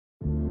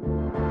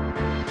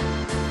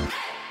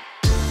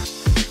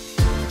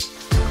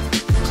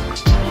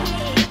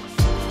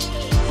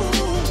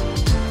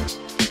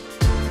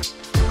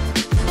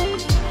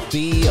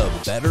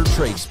better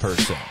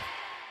tradesperson.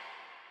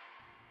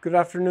 Good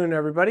afternoon,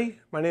 everybody.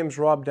 My name is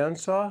Rob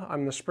Densaw.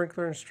 I'm the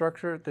sprinkler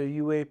instructor at the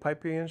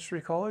UAPICBC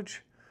Industry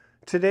College.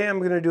 Today I'm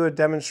going to do a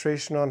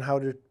demonstration on how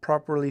to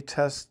properly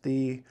test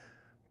the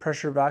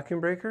pressure vacuum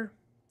breaker.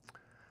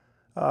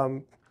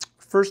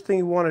 First thing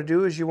you want to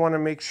do is you want to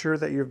make sure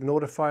that you've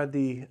notified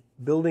the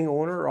building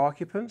owner or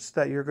occupants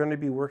that you're going to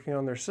be working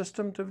on their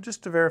system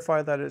just to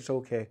verify that it's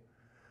okay.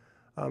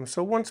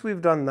 So once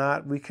we've done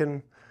that, we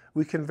can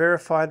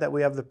verify that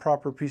we have the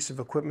proper piece of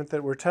equipment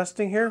that we're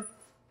testing here.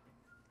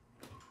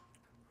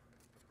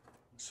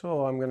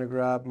 So I'm going to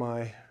grab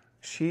my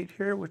sheet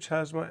here, which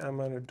has I'm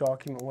going to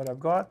document what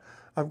I've got.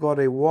 I've got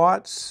a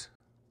Watts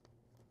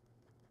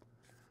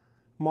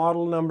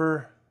model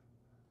number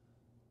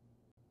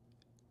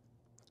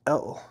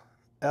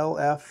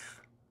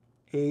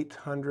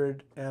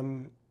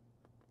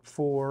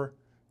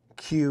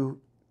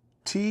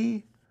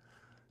LF800M4QT,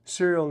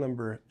 serial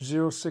number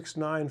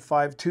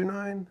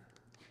 069529,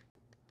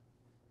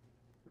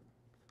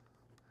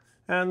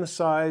 and the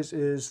size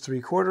is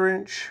 3/4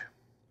 inch.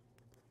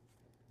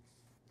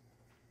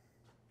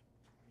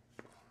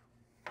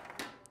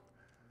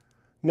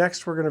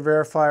 Next, we're going to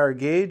verify our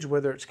gauge,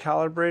 whether it's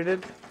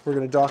calibrated. We're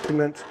going to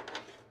document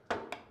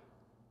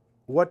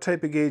what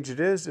type of gauge it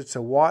is. It's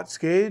a Watts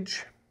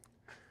gauge,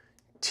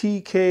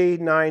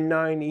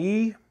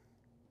 TK99E,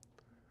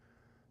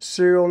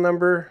 serial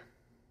number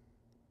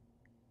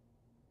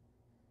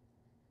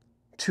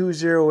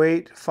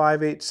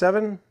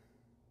 208587,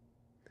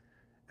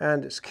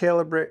 and it's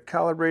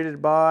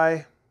calibrated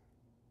by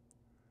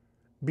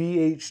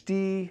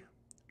BHD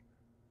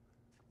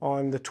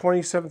on the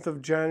 27th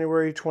of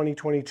January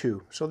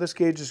 2022. So this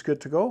gauge is good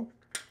to go.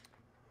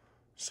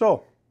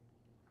 So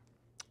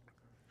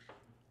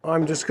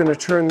I'm just going to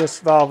turn this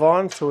valve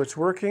on so it's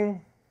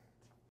working.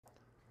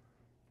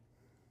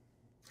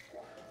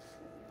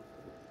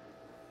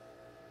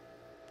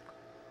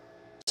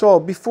 So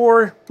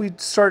before we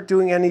start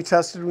doing any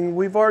testing,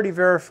 we've already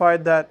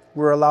verified that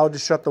we're allowed to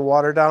shut the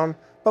water down.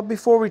 But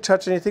before we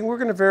touch anything, we're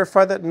going to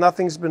verify that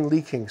nothing's been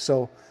leaking.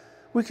 So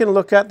we can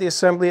look at the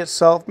assembly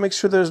itself, make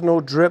sure there's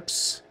no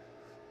drips,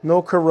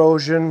 no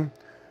corrosion.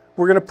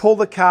 We're going to pull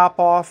the cap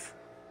off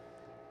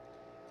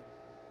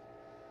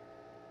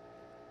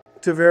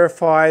to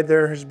verify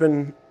there has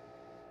been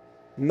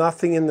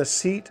nothing in the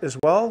seat as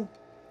well.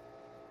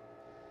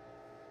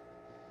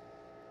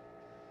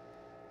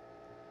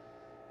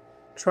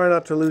 Try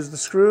not to lose the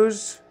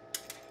screws.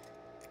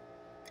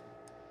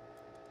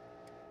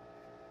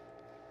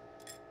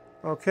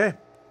 Okay,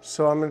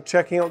 so I'm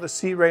checking out the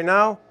seat right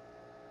now.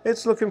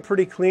 It's looking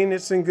pretty clean,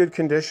 it's in good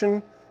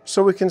condition,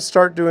 so we can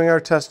start doing our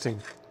testing.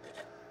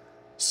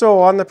 So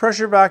on the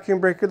pressure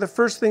vacuum breaker, the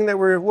first thing that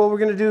we're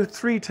going to do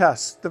 3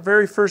 tests. The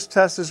very first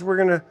test is we're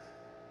going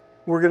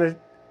to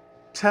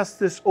test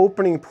this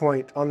opening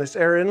point on this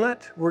air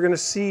inlet. We're going to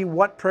see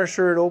what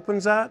pressure it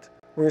opens at.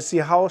 We're going to see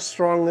how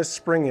strong this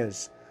spring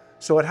is.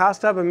 So it has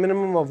to have a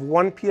minimum of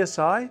 1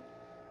 psi.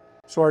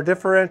 So our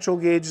differential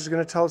gauge is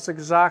going to tell us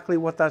exactly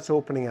what that's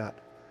opening at.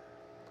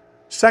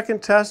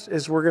 Second test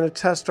is we're going to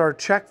test our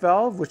check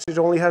valve, which it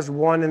only has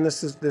 1 in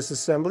this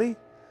assembly.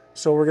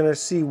 So we're going to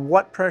see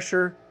what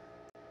pressure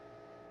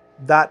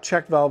that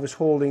check valve is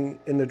holding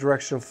in the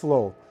direction of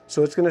flow.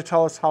 So it's going to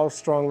tell us how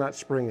strong that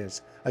spring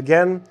is.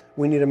 Again,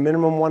 we need a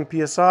minimum 1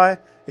 psi.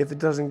 If it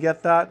doesn't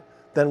get that,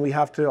 then we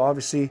have to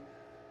obviously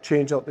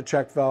change out the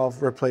check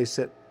valve, replace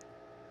it.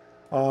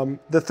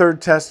 The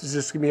third test is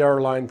just going to be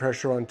our line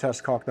pressure on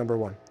test cock number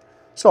 1.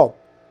 So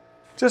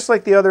just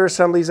like the other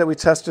assemblies that we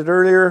tested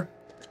earlier,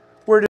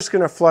 we're just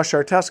going to flush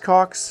our test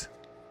cocks.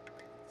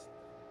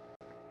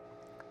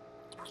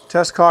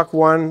 Test cock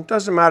 1,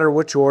 doesn't matter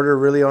which order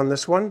really on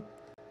this one.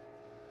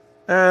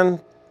 And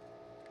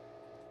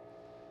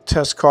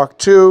test cock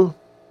 2.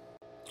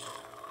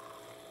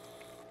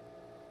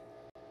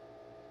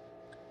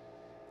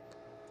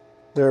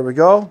 There we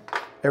go.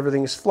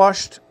 Everything is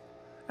flushed.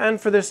 And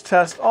for this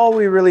test, all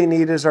we really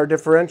need is our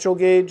differential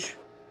gauge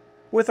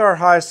with our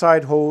high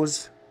side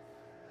hose.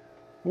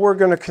 We're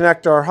going to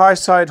connect our high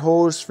side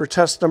hose for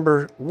test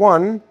number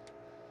 1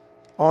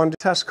 onto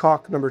test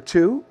cock number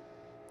 2.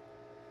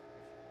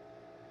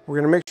 We're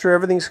going to make sure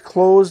everything's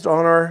closed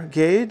on our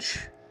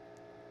gauge.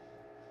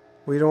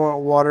 We don't want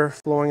water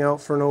flowing out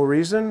for no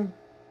reason.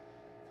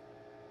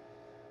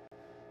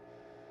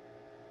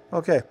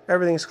 Okay,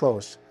 everything's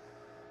closed.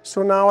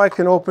 So now I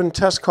can open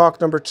test cock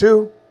number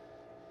 2.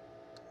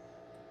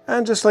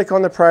 And just like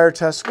on the prior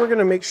test, we're going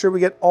to make sure we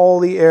get all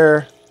the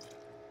air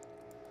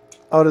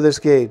out of this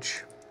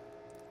gauge.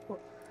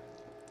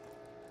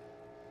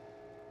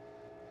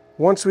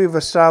 Once we've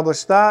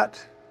established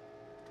that,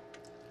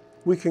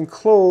 we can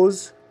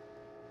close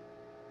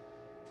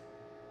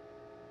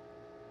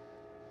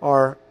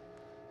our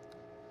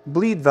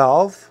bleed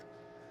valve.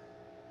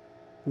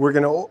 We're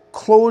going to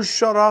close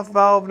shut-off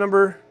valve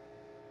number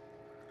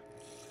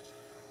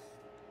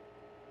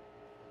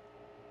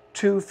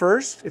 2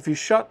 first. If you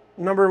shut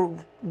number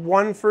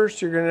 1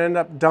 first, you're going to end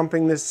up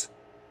dumping this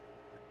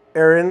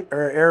air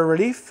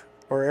relief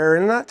or air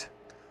inlet.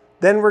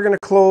 Then we're going to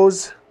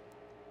close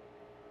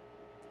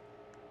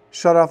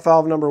shutoff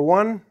valve number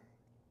 1.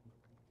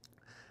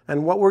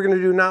 And what we're going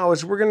to do now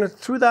is we're going to,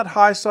 through that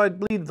high side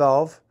bleed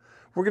valve,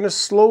 we're going to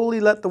slowly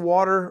let the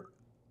water,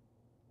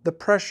 the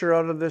pressure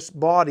out of this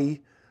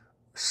body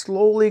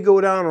slowly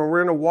go down, and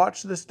we're going to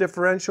watch this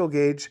differential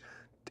gauge,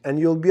 and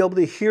you'll be able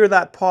to hear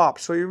that pop.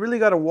 So you really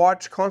got to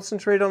watch,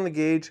 concentrate on the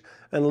gauge,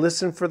 and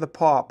listen for the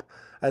pop.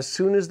 As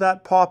soon as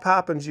that pop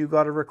happens, you've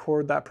got to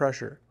record that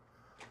pressure.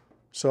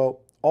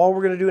 So all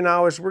we're going to do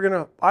now is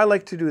I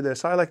like to do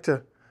this. I like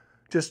to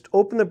just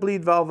open the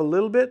bleed valve a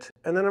little bit,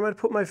 and then I'm going to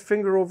put my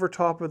finger over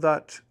top of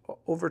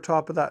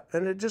that,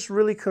 and it just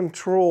really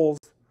controls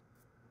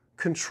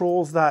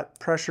that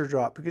pressure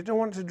drop, because you don't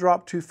want it to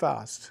drop too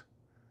fast.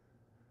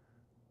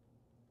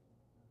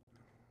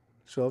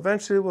 So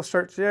eventually we'll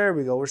start, there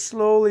we go, we're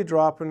slowly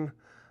dropping.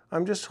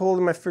 I'm just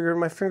holding my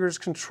finger's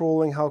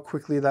controlling how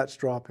quickly that's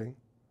dropping.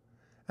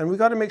 And we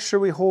got to make sure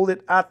we hold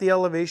it at the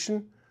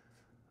elevation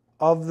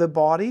of the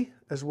body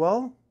as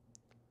well.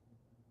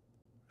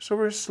 So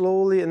we're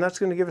slowly, and that's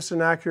going to give us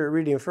an accurate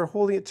reading. If we're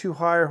holding it too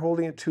high or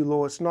holding it too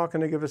low, it's not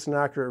going to give us an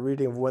accurate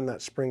reading of when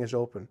that spring is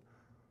open.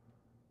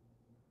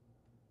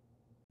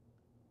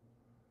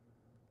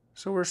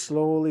 So we're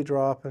slowly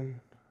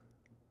dropping.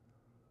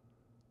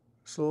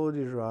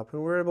 Slowly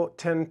dropping. We're at about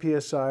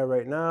 10 psi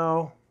right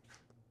now.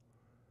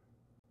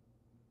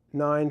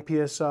 9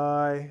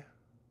 psi.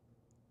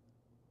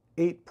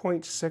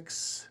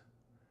 8.6.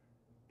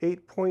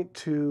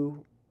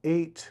 8.2.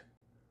 8.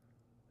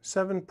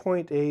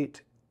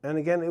 7.8. And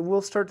again, it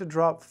will start to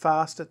drop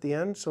fast at the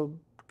end, so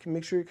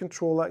make sure you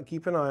control that and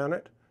keep an eye on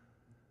it.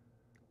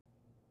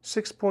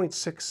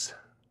 6.6,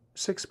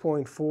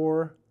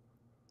 6.4,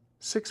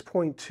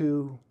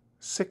 6.2,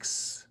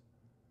 6,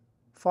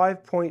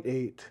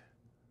 5.8,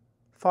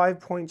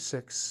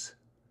 5.6,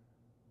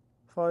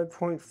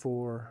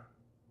 5.4,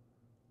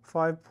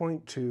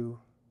 5.2,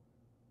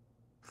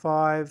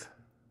 5,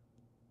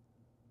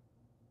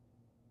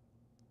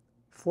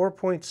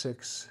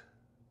 4.6,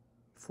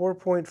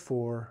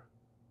 4.4,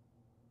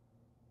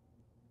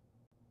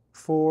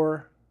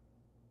 4,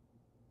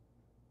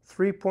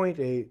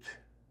 3.8,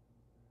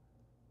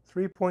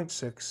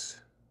 3.6,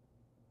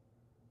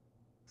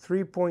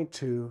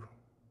 3.2,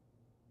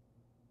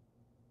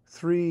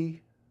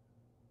 3,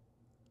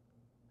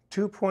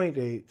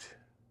 2.8,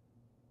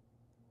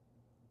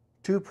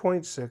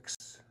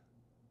 2.6,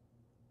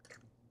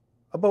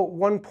 about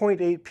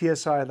 1.8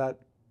 psi that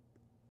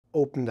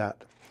opened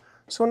at.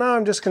 So now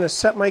I'm just going to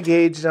set my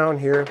gauge down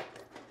here.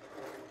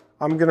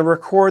 I'm going to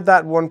record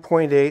that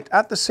 1.8.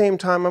 At the same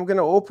time, I'm going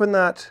to open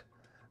that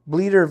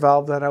bleeder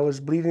valve that I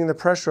was bleeding the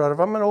pressure out of.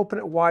 I'm going to open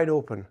it wide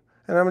open,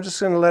 and I'm just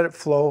going to let it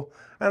flow.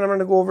 And I'm going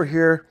to go over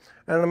here,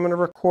 and I'm going to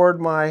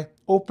record my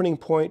opening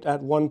point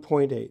at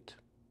 1.8.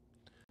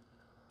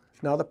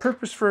 Now the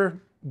purpose for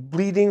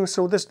bleeding,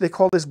 so they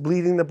call this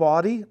bleeding the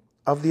body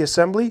of the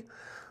assembly.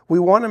 We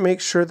want to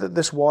make sure that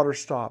this water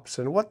stops.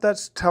 And what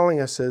that's telling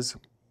us is,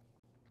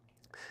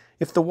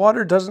 if the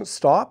water doesn't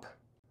stop,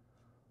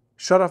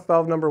 shutoff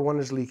valve number 1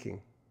 is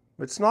leaking.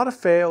 It's not a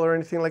fail or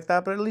anything like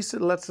that, but at least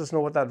it lets us know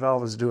what that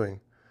valve is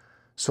doing.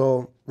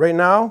 So right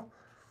now,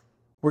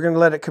 we're going to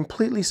let it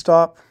completely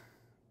stop.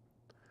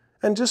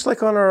 And just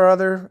like on our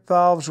other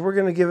valves, we're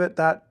going to give it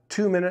that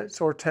 2 minutes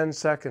or 10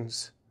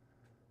 seconds.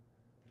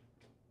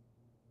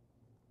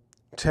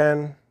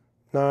 10,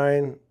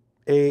 9,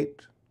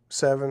 8,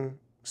 7,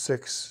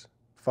 6,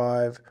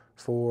 5,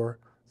 4,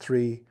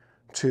 3,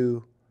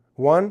 2,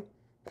 1.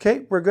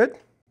 Okay, we're good.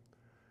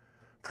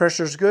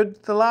 Pressure's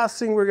good. The last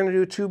thing we're going to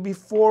do too,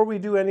 before we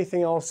do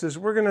anything else, is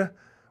we're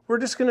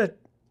just going to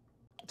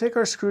take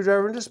our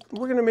screwdriver and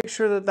we're going to make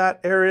sure that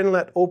that air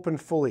inlet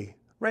opened fully,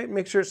 right?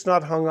 Make sure it's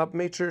not hung up,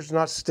 make sure it's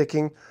not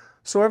sticking.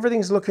 So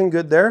everything's looking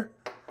good there.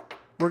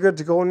 We're good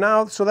to go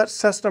now. So that's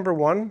test number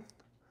 1.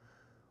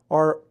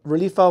 Our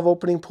relief valve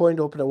opening point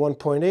open at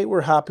 1.8.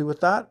 We're happy with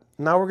that.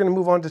 Now we're going to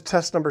move on to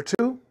test number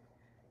 2.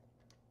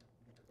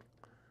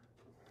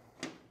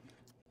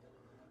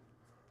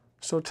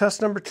 So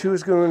test number 2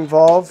 is going to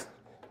involve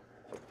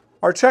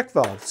our check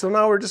valve. So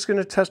now we're just going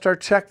to test our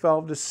check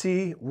valve to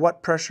see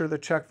what pressure the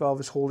check valve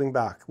is holding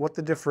back, what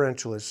the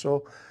differential is.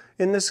 So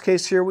in this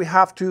case here, we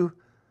have to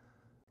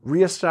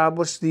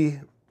reestablish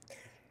the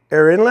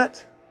air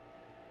inlet.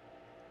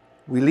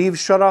 We leave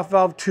shutoff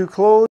valve 2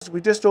 closed.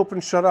 We just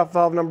opened shutoff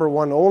valve number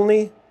 1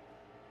 only.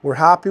 We're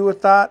happy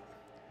with that.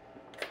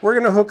 We're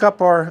going to hook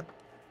up our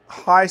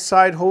high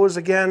side hose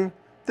again.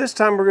 This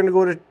time we're going to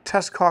go to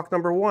test cock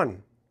number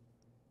 1.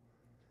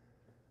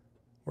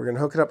 We're going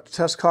to hook it up to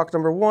test cock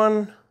number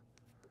 1.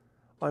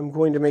 I'm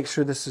going to make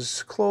sure this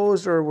is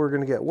closed or we're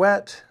going to get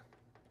wet.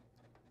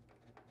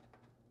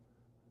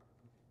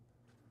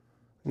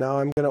 Now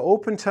I'm going to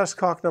open test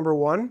cock number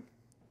 1.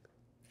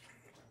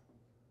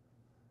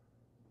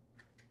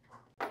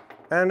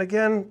 And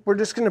again, we're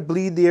just going to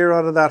bleed the air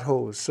out of that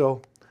hose.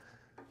 So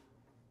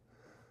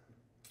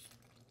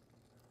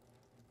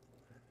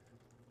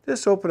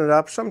just open it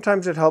up.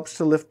 Sometimes it helps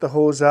to lift the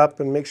hose up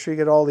and make sure you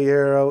get all the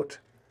air out.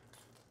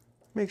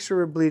 Make sure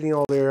we're bleeding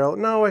all the air out.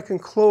 Now I can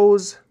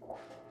close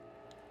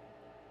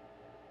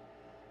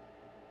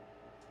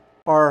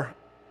our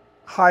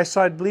high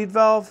side bleed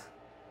valve.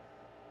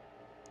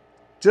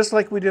 Just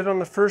like we did on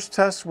the first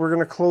test, we're going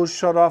to close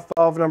shut-off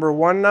valve number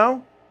 1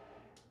 now.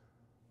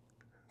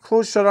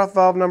 Close shut-off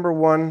valve number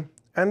 1.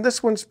 And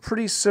this one's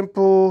pretty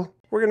simple.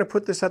 We're going to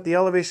put this at the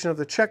elevation of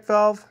the check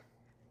valve.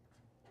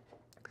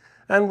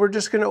 And we're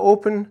just going to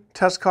open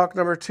test cock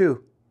number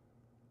 2.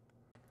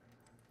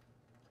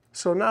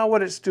 So now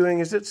what it's doing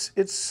is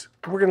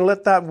we're going to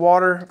let that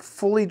water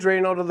fully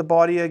drain out of the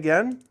body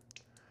again.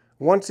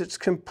 Once it's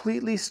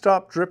completely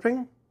stopped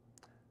dripping,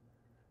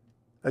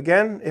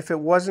 again, if it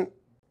wasn't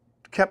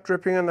kept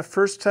dripping on the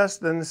first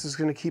test, then this is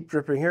going to keep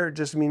dripping here. It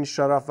just means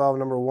shut-off valve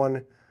number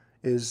 1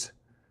 is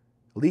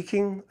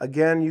leaking.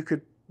 Again, you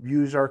could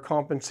use our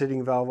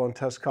compensating valve on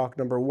test cock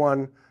number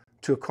 1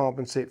 to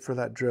compensate for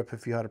that drip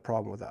if you had a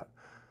problem with that.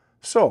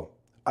 So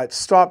it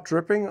stopped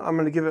dripping. I'm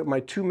going to give it my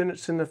 2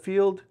 minutes in the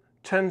field,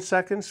 10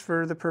 seconds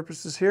for the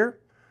purposes here.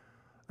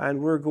 And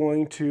we're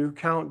going to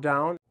count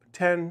down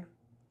 10,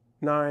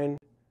 9,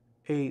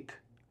 8,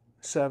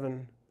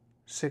 7,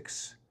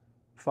 6,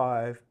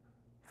 5,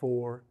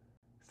 4,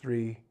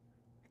 3,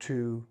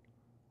 2,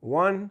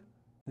 1,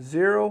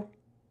 0.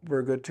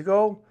 We're good to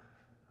go.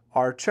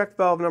 Our check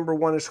valve number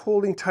 1 is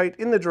holding tight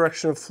in the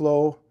direction of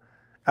flow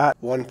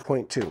at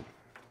 1.2.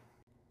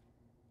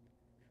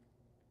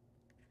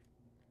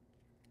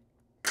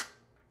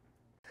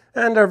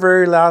 And our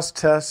very last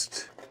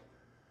test,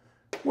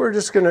 we're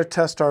just going to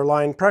test our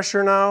line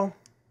pressure now.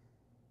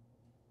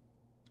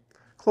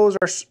 Close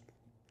our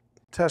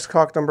test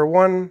cock number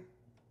 1.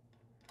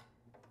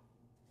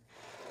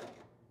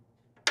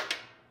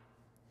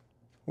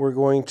 We're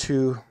going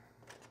to,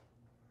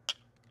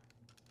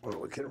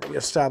 we can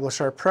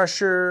reestablish our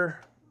pressure.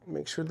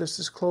 Make sure this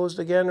is closed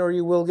again or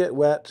you will get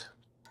wet.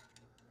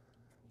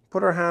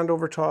 Put our hand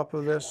over top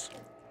of this.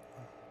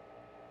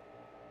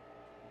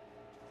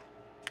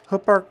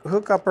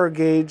 Hook up our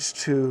gauge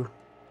to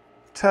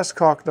test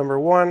cock number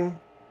 1.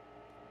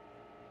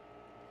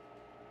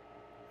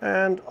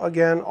 And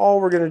again, all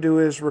we're going to do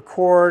is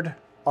record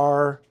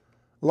our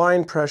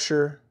line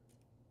pressure.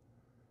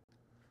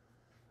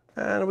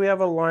 And we have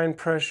a line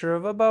pressure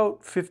of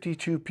about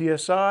 52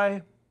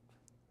 psi.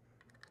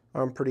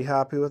 I'm pretty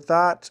happy with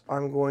that.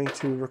 I'm going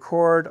to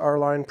record our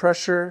line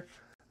pressure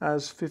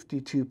as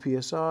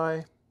 52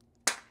 psi.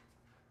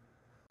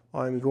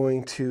 I'm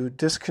going to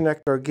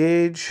disconnect our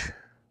gauge.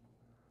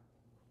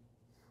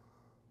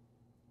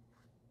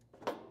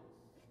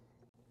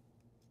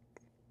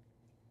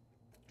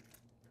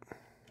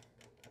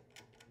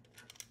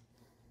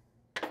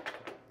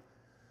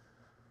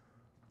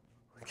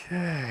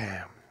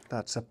 Okay,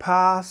 that's a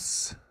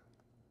pass.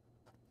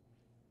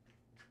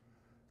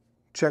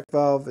 Check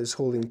valve is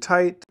holding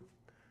tight.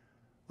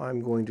 I'm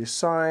going to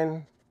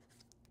sign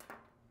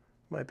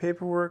my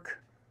paperwork.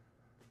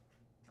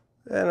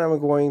 And I'm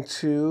going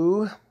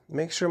to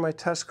make sure my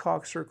test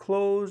cocks are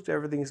closed.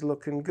 Everything's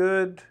looking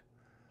good.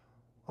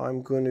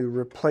 I'm going to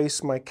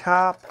replace my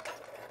cap.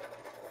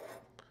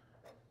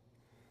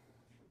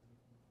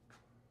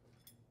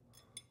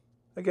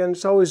 Again,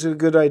 it's always a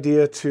good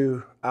idea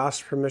to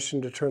ask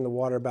permission to turn the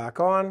water back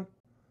on.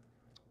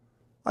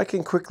 I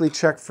can quickly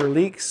check for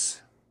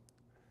leaks.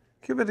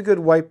 Give it a good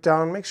wipe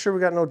down. Make sure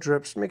we got no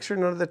drips. Make sure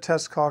none of the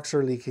test cocks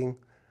are leaking.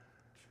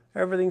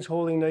 Everything's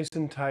holding nice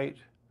and tight.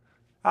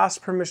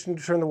 Ask permission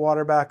to turn the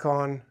water back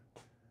on.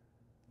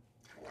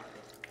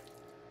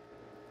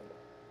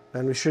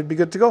 And we should be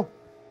good to go.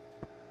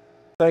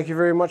 Thank you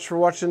very much for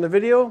watching the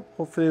video.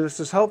 Hopefully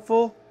this is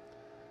helpful.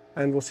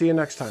 And we'll see you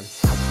next time.